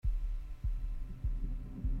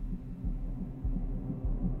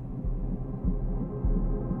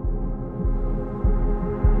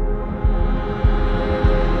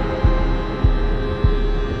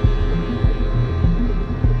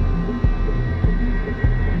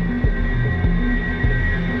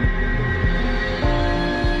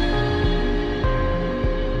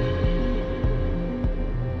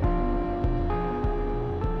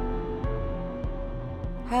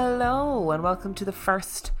welcome to the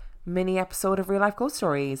first mini episode of Real Life Ghost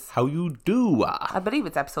Stories. How you do? I believe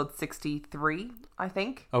it's episode 63, I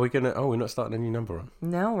think. Are we gonna? Oh, we're not starting a new number on.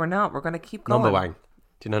 No, we're not. We're going to keep going. Number Wang.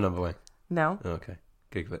 Do you know Number Wang? No. Oh, okay,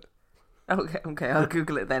 Google it. Okay, I'll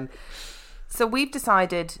Google it then. So we've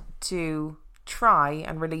decided to try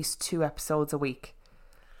and release 2 episodes a week,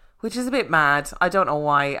 which is a bit mad. I don't know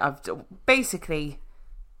why. Basically,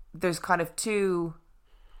 there's kind of 2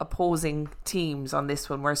 opposing teams on this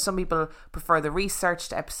one, where some people prefer the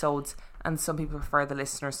researched episodes and some people prefer the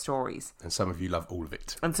listener stories. And some of you love all of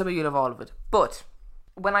it. And some of you love all of it. But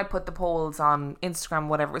when I put the polls on Instagram,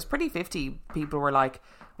 whatever, it was pretty 50 people were like,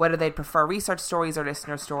 whether they'd prefer research stories or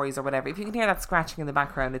listener stories or whatever. If you can hear that scratching in the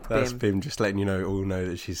background, it's That's Bim. Bim just letting you all know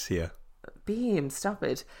that she's here. Bim, stop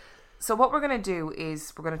it. So what we're going to do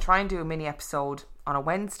is we're going to try and do a mini episode on a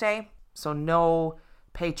Wednesday. So no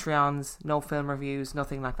Patreons, no film reviews,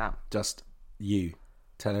 nothing like that. Just you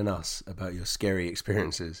telling us about your scary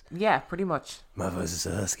experiences. Yeah, pretty much. My voice is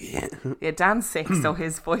husky. Yeah, Dan's sick, so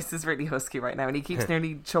his voice is really husky right now, and he keeps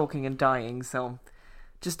nearly choking and dying, so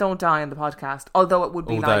just don't die on the podcast. Although it would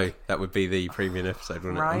be that would be the premium episode,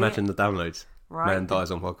 wouldn't Right? it? Imagine the downloads. Right. Man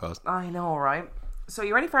dies on podcast. I know, right? So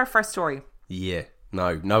you ready for our first story? Yeah.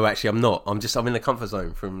 No, actually I'm not. I'm in the comfort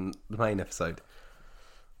zone from the main episode.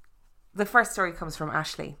 The first story comes from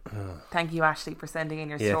Ashley. Thank you, Ashley, for sending in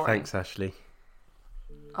your story. Yeah, thanks, Ashley.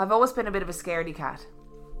 I've always been a bit of a scaredy cat.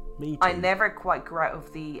 Me too. I never quite grew out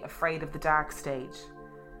of the afraid of the dark stage.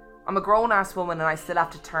 I'm a grown-ass woman and I still have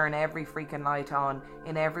to turn every freaking light on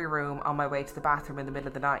in every room on my way to the bathroom in the middle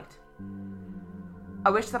of the night. I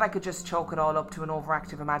wish that I could just chalk it all up to an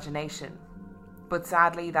overactive imagination, but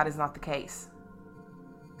sadly that is not the case.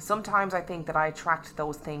 Sometimes I think that I attract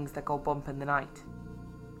those things that go bump in the night.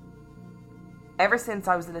 Ever since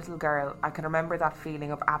I was a little girl, I can remember that feeling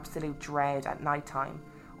of absolute dread at night time,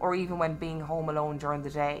 or even when being home alone during the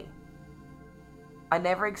day. I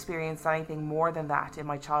never experienced anything more than that in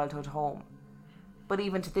my childhood home, but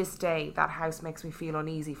even to this day, that house makes me feel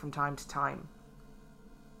uneasy from time to time.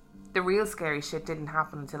 The real scary shit didn't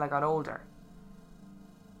happen until I got older.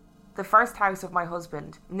 The first house of my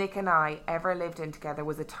husband, Nick, and I ever lived in together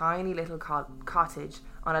was a tiny little cottage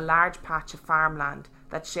on a large patch of farmland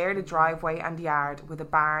that shared a driveway and yard with a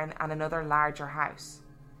barn and another larger house.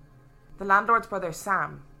 The landlord's brother,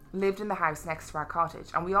 Sam, lived in the house next to our cottage,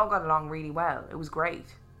 and we all got along really well. It was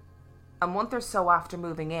great. A month or so after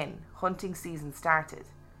moving in, hunting season started,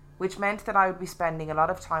 which meant that I would be spending a lot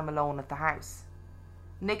of time alone at the house.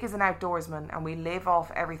 Nick is an outdoorsman and we live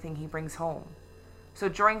off everything he brings home. So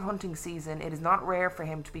during hunting season, it is not rare for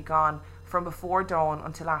him to be gone from before dawn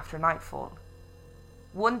until after nightfall.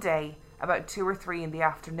 One day, about 2 or 3 in the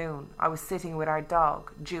afternoon, I was sitting with our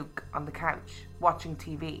dog, Duke, on the couch, watching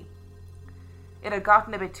TV. It had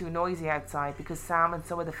gotten a bit too noisy outside because Sam and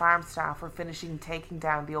some of the farm staff were finishing taking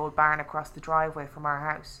down the old barn across the driveway from our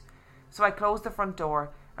house. So I closed the front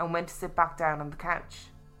door and went to sit back down on the couch.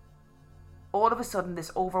 All of a sudden,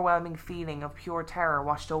 this overwhelming feeling of pure terror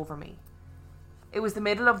washed over me. It was the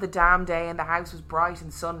middle of the damn day and the house was bright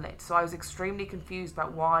and sunlit, so I was extremely confused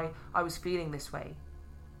about why I was feeling this way.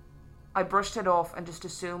 I brushed it off and just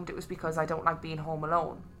assumed it was because I don't like being home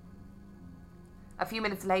alone. A few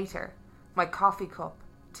minutes later, my coffee cup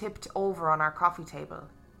tipped over on our coffee table.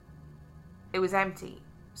 It was empty,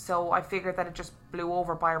 so I figured that it just blew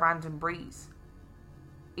over by a random breeze,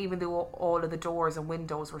 even though all of the doors and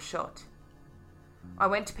windows were shut. I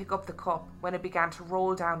went to pick up the cup when it began to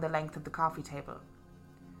roll down the length of the coffee table.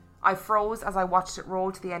 I froze as I watched it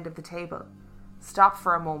roll to the end of the table, stop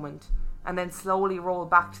for a moment, and then slowly roll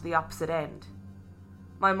back to the opposite end.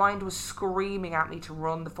 My mind was screaming at me to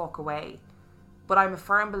run the fuck away, but I'm a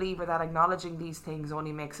firm believer that acknowledging these things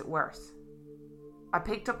only makes it worse. I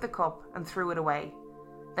picked up the cup and threw it away,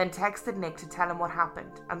 then texted Nick to tell him what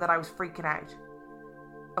happened and that I was freaking out.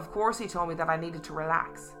 Of course he told me that I needed to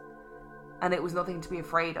relax, and it was nothing to be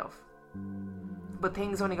afraid of. But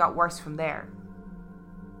things only got worse from there.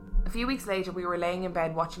 A few weeks later, we were laying in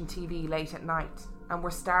bed watching TV late at night and were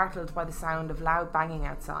startled by the sound of loud banging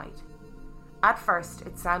outside. At first,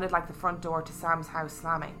 it sounded like the front door to Sam's house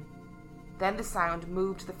slamming. Then the sound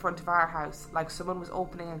moved to the front of our house like someone was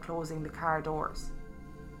opening and closing the car doors.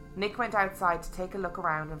 Nick went outside to take a look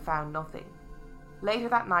around and found nothing. Later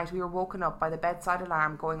that night, we were woken up by the bedside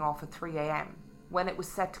alarm going off at 3 a.m, when it was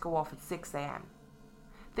set to go off at 6 a.m.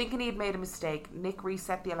 Thinking he had made a mistake, Nick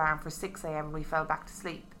reset the alarm for 6 a.m. and we fell back to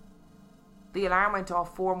sleep. The alarm went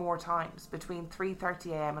off 4 more times, between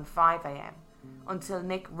 3:30 a.m. and 5 a.m, until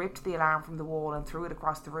Nick ripped the alarm from the wall and threw it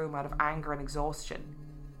across the room out of anger and exhaustion.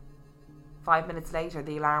 5 minutes later,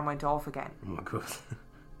 the alarm went off again. Oh my God.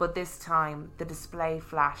 but this time the display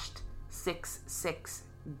flashed 66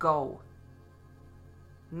 go.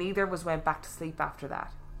 Neither of us went back to sleep after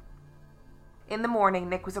that. In the morning,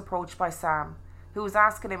 Nick was approached by Sam, who was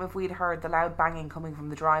asking him if we'd heard the loud banging coming from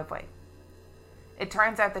the driveway. It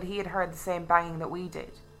turns out that he had heard the same banging that we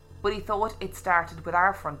did, but he thought it started with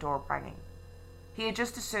our front door banging. He had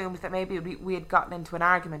just assumed that maybe we had gotten into an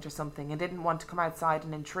argument or something and didn't want to come outside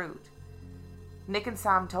and intrude. Nick and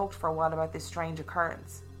Sam talked for a while about this strange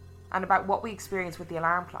occurrence, and about what we experienced with the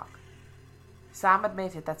alarm clock. Sam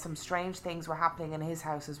admitted that some strange things were happening in his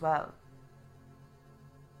house as well.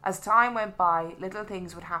 As time went by, little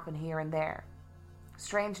things would happen here and there.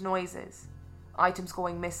 Strange noises, items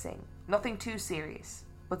going missing, nothing too serious,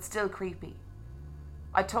 but still creepy.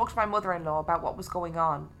 I talked to my mother-in-law about what was going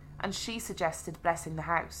on, and she suggested blessing the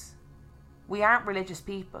house. We aren't religious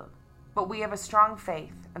people, but we have a strong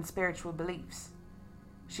faith and spiritual beliefs.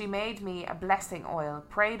 She made me a blessing oil,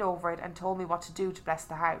 prayed over it, and told me what to do to bless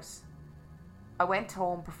the house. I went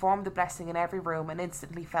home, performed the blessing in every room, and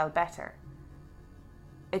instantly felt better.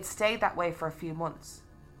 It stayed that way for a few months,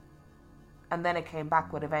 and then it came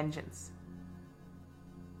back with a vengeance.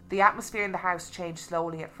 The atmosphere in the house changed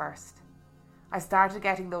slowly at first. I started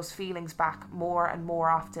getting those feelings back more and more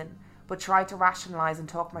often, but tried to rationalise and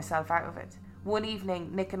talk myself out of it. One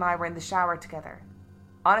evening, Nick and I were in the shower together.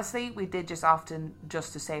 Honestly, we did just often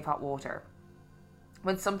just to save hot water,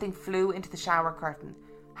 when something flew into the shower curtain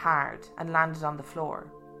hard and landed on the floor.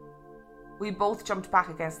 We both jumped back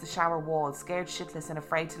against the shower wall, scared shitless and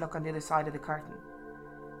afraid to look on the other side of the curtain.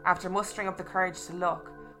 After mustering up the courage to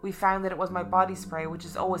look, we found that it was my body spray, which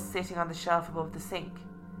is always sitting on the shelf above the sink.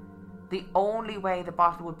 The only way the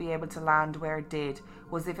bottle would be able to land where it did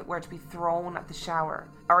was if it were to be thrown at the shower,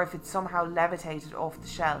 or if it somehow levitated off the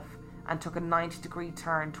shelf and took a 90-degree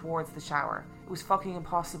turn towards the shower. It was fucking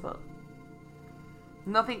impossible.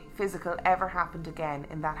 Nothing physical ever happened again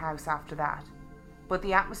in that house after that, but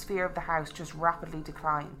the atmosphere of the house just rapidly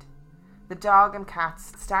declined. The dog and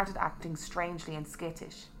cats started acting strangely and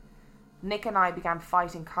skittish. Nick and I began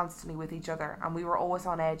fighting constantly with each other, and we were always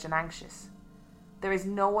on edge and anxious. There is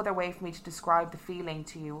no other way for me to describe the feeling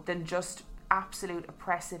to you than just absolute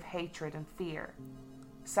oppressive hatred and fear.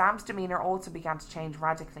 Sam's demeanour also began to change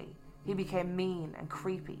radically. He became mean and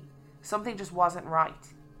creepy. Something just wasn't right.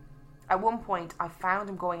 At one point, I found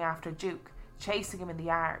him going after Duke, chasing him in the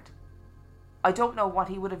yard. I don't know what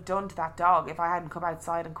he would have done to that dog if I hadn't come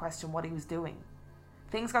outside and questioned what he was doing.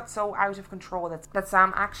 Things got so out of control that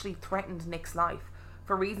Sam actually threatened Nick's life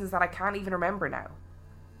for reasons that I can't even remember now.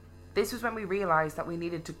 This was when we realised that we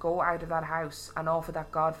needed to go out of that house and off of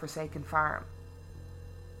that God-forsaken farm.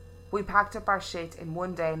 We packed up our shit in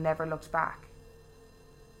one day and never looked back.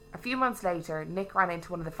 A few months later, Nick ran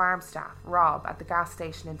into one of the farm staff, Rob, at the gas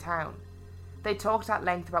station in town. They talked at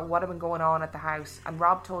length about what had been going on at the house, and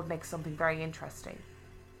Rob told Nick something very interesting.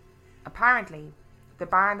 Apparently, the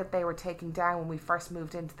barn that they were taking down when we first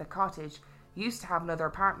moved into the cottage used to have another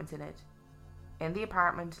apartment in it. In the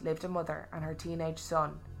apartment lived a mother and her teenage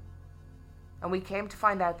son. And we came to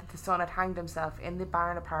find out that the son had hanged himself in the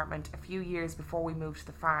barn apartment a few years before we moved to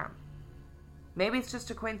the farm. Maybe it's just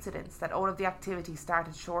a coincidence that all of the activity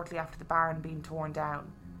started shortly after the barn being torn down,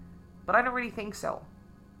 but I don't really think so.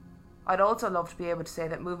 I'd also love to be able to say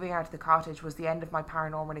that moving out of the cottage was the end of my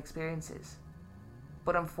paranormal experiences,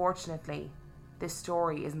 but unfortunately, this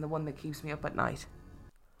story isn't the one that keeps me up at night.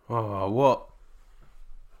 Oh, what?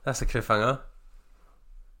 That's a cliffhanger.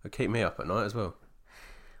 It'll keep me up at night as well.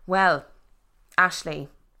 Well, Ashley,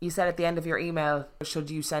 you said at the end of your email, should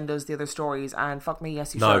you send us the other stories? And fuck me,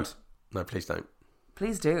 yes you should. No, please don't.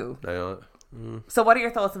 Please do. No. So what are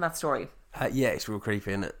your thoughts on that story? Yeah, it's real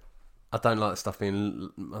creepy, isn't it? I don't like the stuff being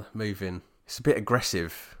moving. It's a bit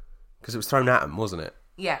aggressive because it was thrown at him, wasn't it?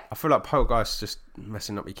 Yeah. I feel like poltergeists just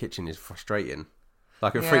messing up your kitchen is frustrating.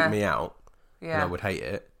 Like, it freaked me out. Yeah. And I would hate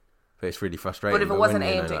it. But it's really frustrating. But if it wasn't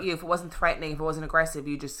aimed at you, if it wasn't threatening, if it wasn't aggressive,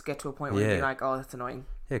 you just get to a point where you're like, oh, that's annoying.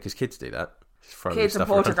 Yeah, because kids do that. Kids and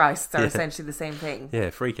poltergeists are essentially the same thing.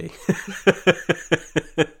 Yeah, freaky.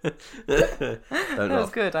 That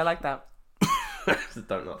was good. I like that.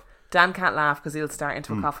 Don't laugh. Dan can't laugh because he'll start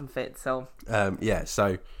into a coughing fit. So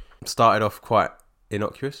so started off quite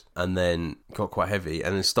innocuous and then got quite heavy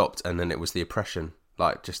and then stopped, and then it was the oppression,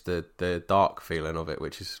 like just the dark feeling of it,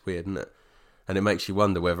 which is weird, isn't it? And it makes you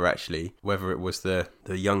wonder whether it was the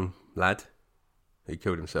young lad who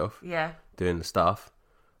killed himself, doing the stuff,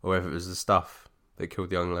 or whether it was the stuff that killed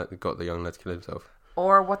the young lad, that got the young lad to kill himself,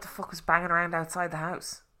 or what the fuck was banging around outside the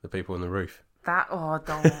house? The people on the roof. Don't.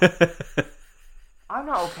 I'm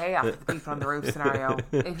not okay after the people on the roof scenario.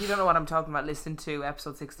 If you don't know what I'm talking about, listen to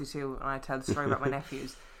episode 62 and I tell the story about my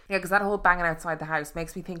nephews. Yeah, because that whole banging outside the house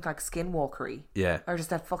makes me think like skinwalkery. Yeah. Or just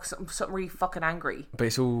that something really fucking angry. But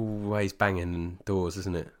it's always banging doors,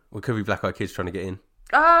 isn't it? Well, it could be Black Eyed Kids trying to get in.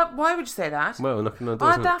 Why would you say that? Well, knocking on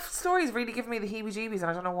doors. That story is really giving me the heebie-jeebies,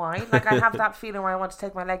 and I don't know why. Like, I have that feeling where I want to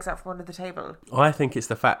take my legs out from under the table. I think it's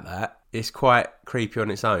the fact that it's quite creepy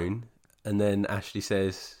on its own, and then Ashley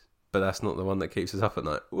says, but that's not the one that keeps us up at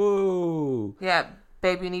night. Whoa! Yeah,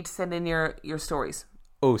 babe, you need to send in your stories.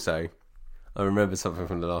 Also, I remembered something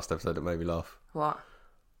from the last episode that made me laugh. What?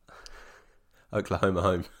 Oklahoma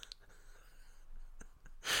Home.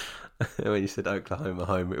 When you said Oklahoma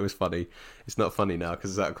Home, it was funny. It's not funny now because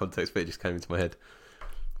it's out of context, but it just came into my head.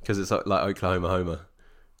 Because it's like Oklahoma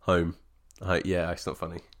Home. Yeah, it's not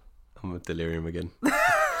funny. I'm a delirium again.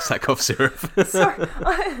 It's that cough syrup. Sorry.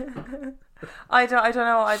 I don't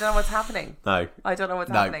know what's happening. No. I don't know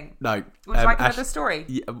what's happening. No. Would you like another story?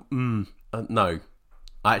 Yeah, no.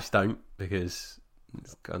 I actually don't, because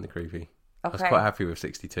it's kind of creepy. Okay. I was quite happy with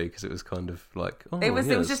 62 because it was kind of like, it was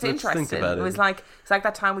just interesting. It was like, it's like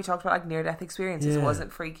that time we talked about like near death experiences. It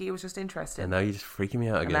wasn't freaky, it was just interesting. And now you're just freaking me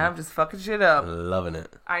out again. And now I'm just fucking shit up. I'm loving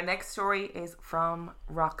it. Our next story is from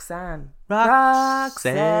Roxanne.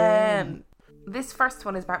 This first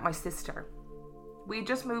one is about my sister. We had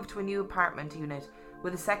just moved to a new apartment unit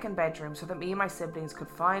with a second bedroom so that me and my siblings could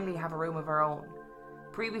finally have a room of our own.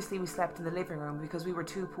 Previously we slept in the living room because we were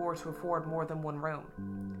too poor to afford more than one room.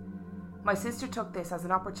 My sister took this as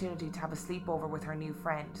an opportunity to have a sleepover with her new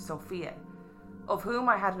friend, Sophia, of whom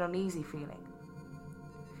I had an uneasy feeling.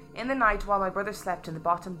 In the night, while my brother slept in the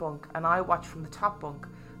bottom bunk and I watched from the top bunk,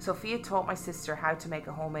 Sophia taught my sister how to make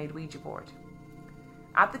a homemade Ouija board.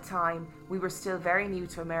 At the time, we were still very new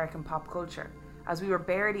to American pop culture, as we were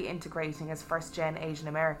barely integrating as first-gen Asian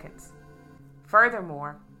Americans.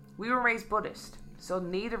 Furthermore, we were raised Buddhist, so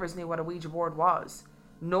neither of us knew what a Ouija board was,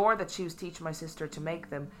 nor that she was teaching my sister to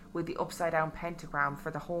make them with the upside-down pentagram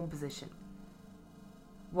for the home position.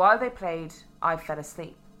 While they played, I fell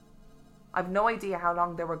asleep. I've no idea how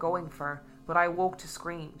long they were going for, but I woke to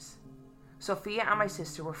screams. Sophia and my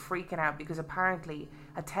sister were freaking out because apparently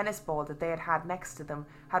a tennis ball that they had had next to them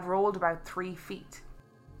had rolled about 3 feet.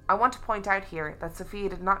 I want to point out here that Sophia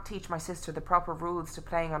did not teach my sister the proper rules to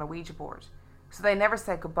playing on a Ouija board, so they never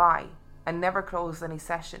said goodbye and never closed any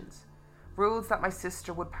sessions. Rules that my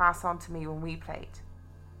sister would pass on to me when we played.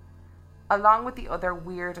 Along with the other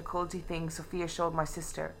weird occulty things Sophia showed my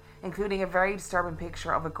sister, including a very disturbing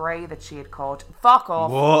picture of a grey that she had caught. Fuck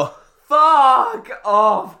off. What? Fuck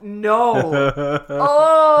off. No.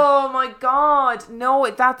 Oh my god. No,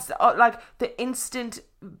 that's like the instant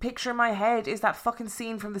picture in my head is that fucking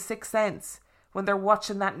scene from The Sixth Sense when they're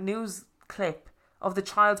watching that news clip of the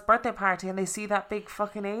child's birthday party and they see that big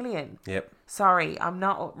fucking alien. Yep. Sorry, I'm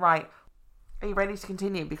not right. Are you ready to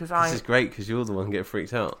continue? Because this is great because you're the one getting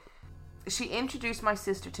freaked out. She introduced my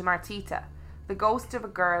sister to Martita, the ghost of a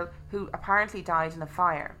girl who apparently died in a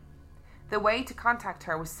fire. The way to contact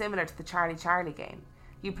her was similar to the Charlie game.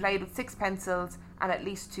 You played with 6 pencils and at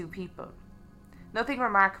least 2 people. Nothing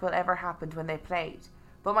remarkable ever happened when they played,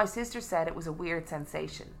 but my sister said it was a weird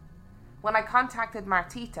sensation. When I contacted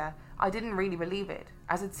Martita, I didn't really believe it,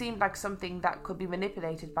 as it seemed like something that could be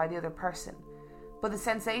manipulated by the other person. But the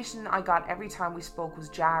sensation I got every time we spoke was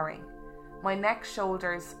jarring. My neck,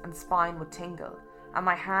 shoulders and spine would tingle, and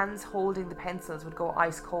my hands holding the pencils would go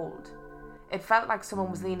ice cold. It felt like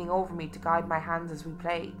someone was leaning over me to guide my hands as we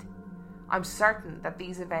played. I'm certain that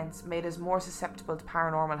these events made us more susceptible to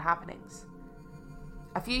paranormal happenings.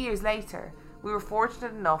 A few years later, we were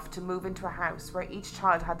fortunate enough to move into a house where each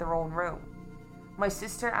child had their own room. My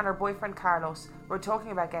sister and her boyfriend Carlos were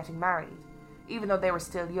talking about getting married, even though they were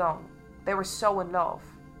still young. They were so in love.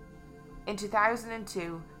 In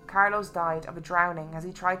 2002, Carlos died of a drowning as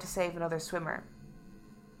he tried to save another swimmer.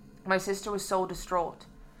 My sister was so distraught,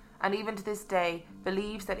 and even to this day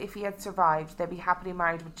believes that if he had survived, they'd be happily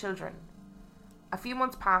married with children. A few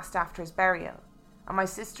months passed after his burial, and my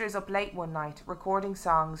sister is up late one night recording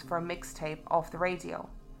songs for a mixtape off the radio.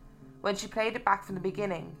 When she played it back from the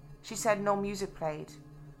beginning, she said no music played,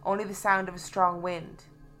 only the sound of a strong wind.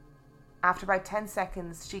 After about 10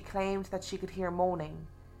 seconds, she claimed that she could hear moaning.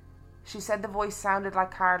 She said the voice sounded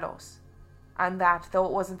like Carlos, and that, though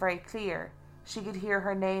it wasn't very clear, she could hear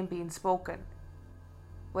her name being spoken.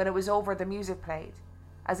 When it was over, the music played,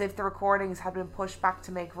 as if the recordings had been pushed back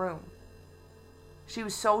to make room. She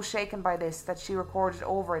was so shaken by this that she recorded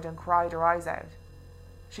over it and cried her eyes out.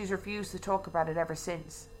 She's refused to talk about it ever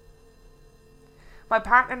since. My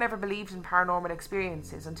partner never believed in paranormal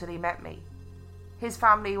experiences until he met me. His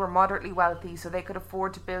family were moderately wealthy, so they could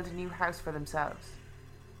afford to build a new house for themselves.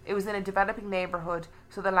 It was in a developing neighbourhood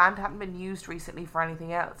so the land hadn't been used recently for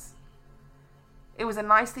anything else. It was a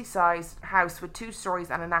nicely sized house with 2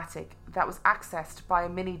 stories and an attic that was accessed by a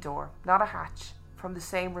mini door, not a hatch, from the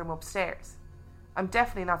same room upstairs. I'm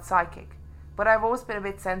definitely not psychic, but I've always been a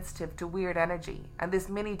bit sensitive to weird energy, and this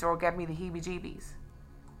mini door gave me the heebie-jeebies.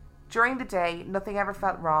 During the day, nothing ever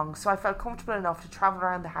felt wrong, so I felt comfortable enough to travel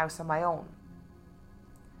around the house on my own.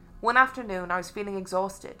 One afternoon, I was feeling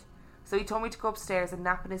exhausted, so he told me to go upstairs and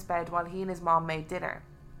nap in his bed while he and his mom made dinner.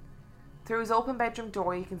 Through his open bedroom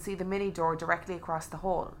door, you can see the mini door directly across the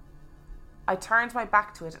hall. I turned my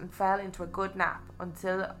back to it and fell into a good nap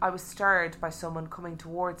until I was stirred by someone coming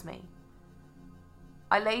towards me.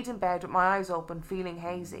 I laid in bed with my eyes open, feeling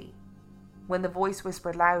hazy, when the voice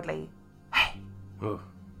whispered loudly, "Hey!" Oh.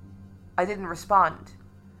 I didn't respond.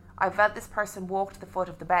 I felt this person walk to the foot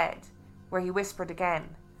of the bed, where he whispered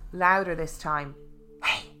again, louder this time,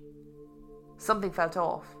 "Hey!" Something felt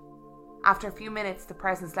off. After a few minutes, the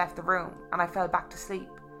presence left the room, and I fell back to sleep,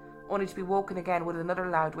 only to be woken again with another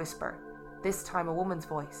loud whisper, this time a woman's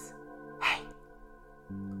voice. "Hey!"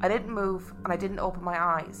 I didn't move, and I didn't open my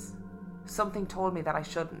eyes. Something told me that I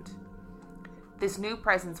shouldn't. This new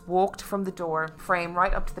presence walked from the door frame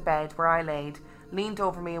right up to the bed where I laid, leaned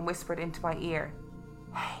over me and whispered into my ear,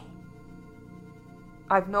 "Hey."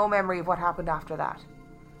 I've no memory of what happened after that.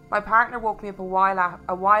 My partner woke me up a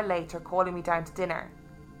while later, calling me down to dinner.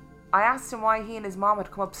 I asked him why he and his mom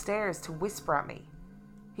had come upstairs to whisper at me.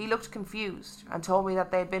 He looked confused and told me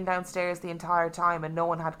that they had been downstairs the entire time and no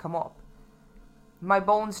one had come up. My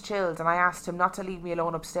bones chilled and I asked him not to leave me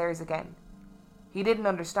alone upstairs again. He didn't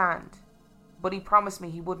understand, but he promised me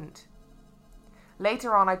he wouldn't.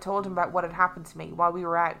 Later on, I told him about what had happened to me while we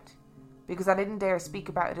were out, because I didn't dare speak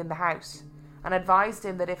about it in the house, and advised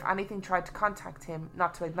him that if anything tried to contact him,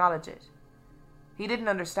 not to acknowledge it. He didn't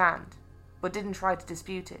understand, but didn't try to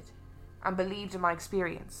dispute it, and believed in my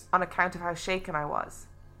experience, on account of how shaken I was.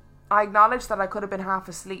 I acknowledged that I could have been half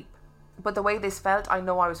asleep, but the way this felt, I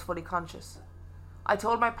know I was fully conscious. I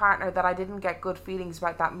told my partner that I didn't get good feelings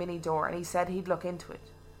about that mini door, and he said he'd look into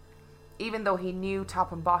it, even though he knew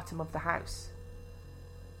top and bottom of the house.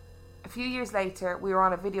 A few years later, we were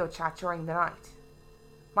on a video chat during the night.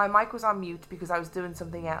 My mic was on mute because I was doing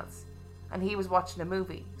something else, and he was watching a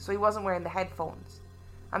movie, so he wasn't wearing the headphones,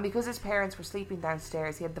 and because his parents were sleeping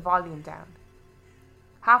downstairs, he had the volume down.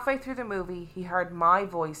 Halfway through the movie, he heard my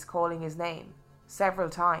voice calling his name several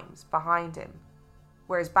times behind him,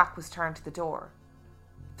 where his back was turned to the door,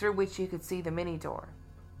 through which you could see the mini door.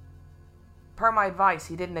 Per my advice,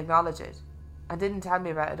 he didn't acknowledge it, and didn't tell me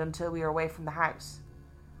about it until we were away from the house.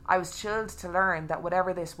 I was chilled to learn that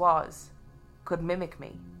whatever this was could mimic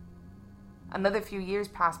me. Another few years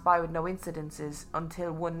passed by with no incidences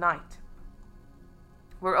until one night.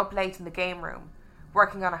 We were up late in the game room,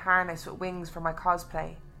 working on a harness with wings for my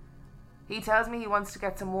cosplay. He tells me he wants to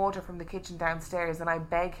get some water from the kitchen downstairs, and I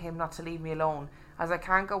beg him not to leave me alone, as I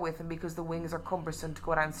can't go with him because the wings are cumbersome to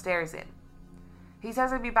go downstairs in. He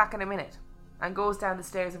says he'll be back in a minute, and goes down the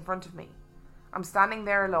stairs in front of me. I'm standing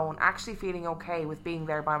there alone, actually feeling okay with being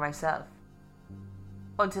there by myself,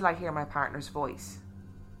 until I hear my partner's voice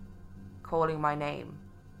calling my name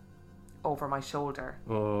over my shoulder.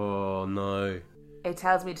 Oh no. It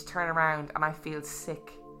tells me to turn around, and I feel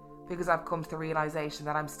sick because I've come to the realisation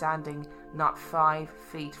that I'm standing not 5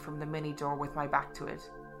 feet from the mini door with my back to it.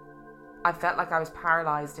 I felt like I was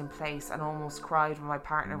paralysed in place and almost cried when my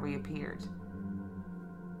partner reappeared.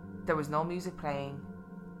 There was no music playing,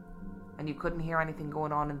 and you couldn't hear anything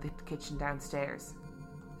going on in the kitchen downstairs.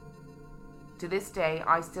 To this day,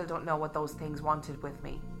 I still don't know what those things wanted with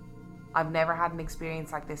me. I've never had an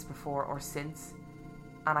experience like this before or since,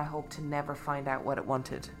 and I hope to never find out what it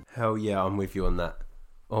wanted. Hell yeah, I'm with you on that.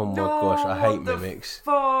 Oh my gosh, I hate mimics.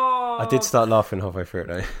 Fuck? I did start laughing halfway through it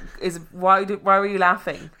though. Why were you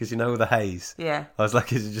laughing? Because you know the haze. Yeah. I was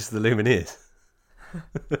like, is it just the Lumineers?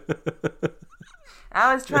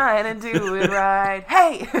 I was trying to do it right.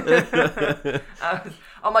 Hey!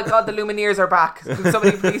 Oh my god, the Lumineers are back. Can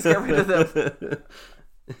somebody please get rid of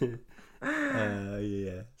them?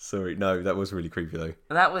 Yeah. Sorry. No, that was really creepy though.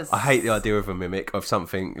 That was... I hate the idea of a mimic, of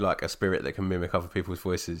something like a spirit that can mimic other people's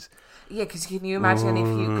voices. Yeah, because can you imagine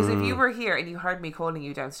if you were here and you heard me calling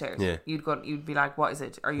you downstairs, yeah, you'd be like, what is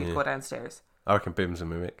it? Or you'd go downstairs. I reckon Bim's a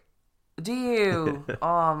mimic. Do you?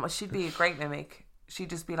 She'd be a great mimic. She'd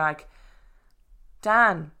just be like,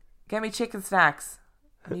 Dan, get me chicken snacks.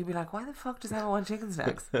 And you'd be like, why the fuck does everyone want chicken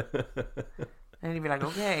snacks? And he'd be like,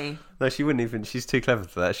 okay. No, she wouldn't even. She's too clever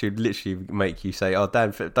for that. She would literally make you say, oh,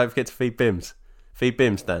 Dan, don't forget to feed Bims. Feed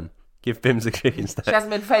Bims, Dan. Give Bims a chicken snack. She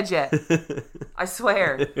hasn't been fed yet. I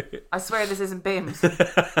swear this isn't Bims.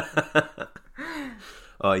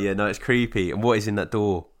 Oh yeah, no, it's creepy. And what is in that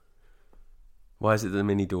door? Why is it the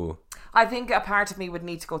mini door? I think a part of me would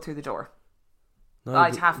need to go through the door. No,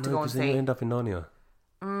 I'd have to go and 'cause then see. you end up in Narnia.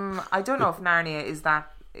 I don't know if Narnia is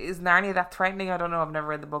Narnia that threatening? I don't know. I've never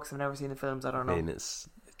read the books. I've never seen the films. I don't know. I mean, it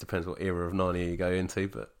depends what era of Narnia you go into,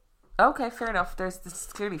 but okay, fair enough. This is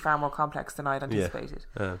clearly far more complex than I'd anticipated.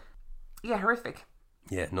 Yeah, horrific.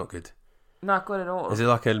 Yeah, not good. Not good at all. Is it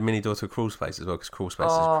like a mini door to a crawl space as well? Because crawl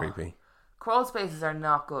space is creepy. Crawl spaces are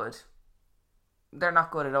not good. They're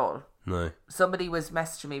not good at all. No. Somebody was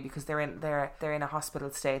messaging me because they're in a hospital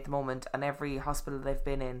stay at the moment, and every hospital they've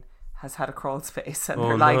been in has had a crawl space, and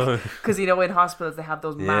they're like, because in hospitals they have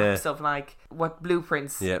those maps of like what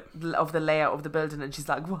blueprints of the layout of the building, and she's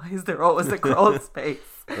like, why is there always a crawl space?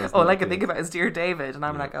 All I can think about is Dear David, and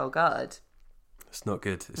I'm like, oh god. It's not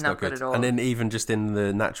good. It's not good at all. And then even just in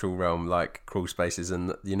the natural realm, like crawl spaces,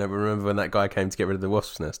 and remember when that guy came to get rid of the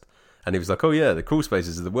wasp's nest, and he was like, "Oh yeah, the crawl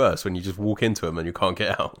spaces are the worst when you just walk into them and you can't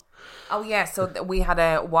get out." Oh yeah, so we had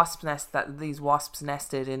a wasp nest that these wasps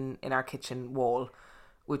nested in our kitchen wall,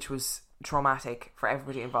 which was traumatic for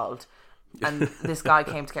everybody involved. And this guy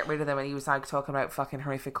came to get rid of them, and he was like talking about fucking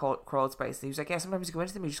horrific crawl spaces. He was like, "Yeah, sometimes you go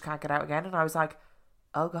into them, you just can't get out again." And I was like,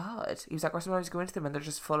 "Oh god." He was like, "Or sometimes you go into them and they're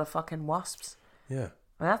just full of fucking wasps." Yeah.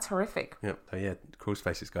 And that's horrific. Yep. So yeah, crawl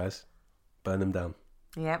spaces, guys. Burn them down.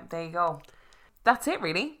 Yep, there you go. That's it,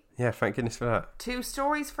 really. Yeah, thank goodness for that. 2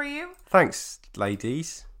 stories for you. Thanks,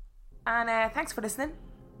 ladies. And thanks for listening.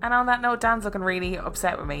 And on that note, Dan's looking really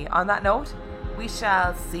upset with me. On that note, we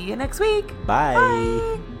shall see you next week. Bye.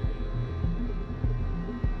 Bye.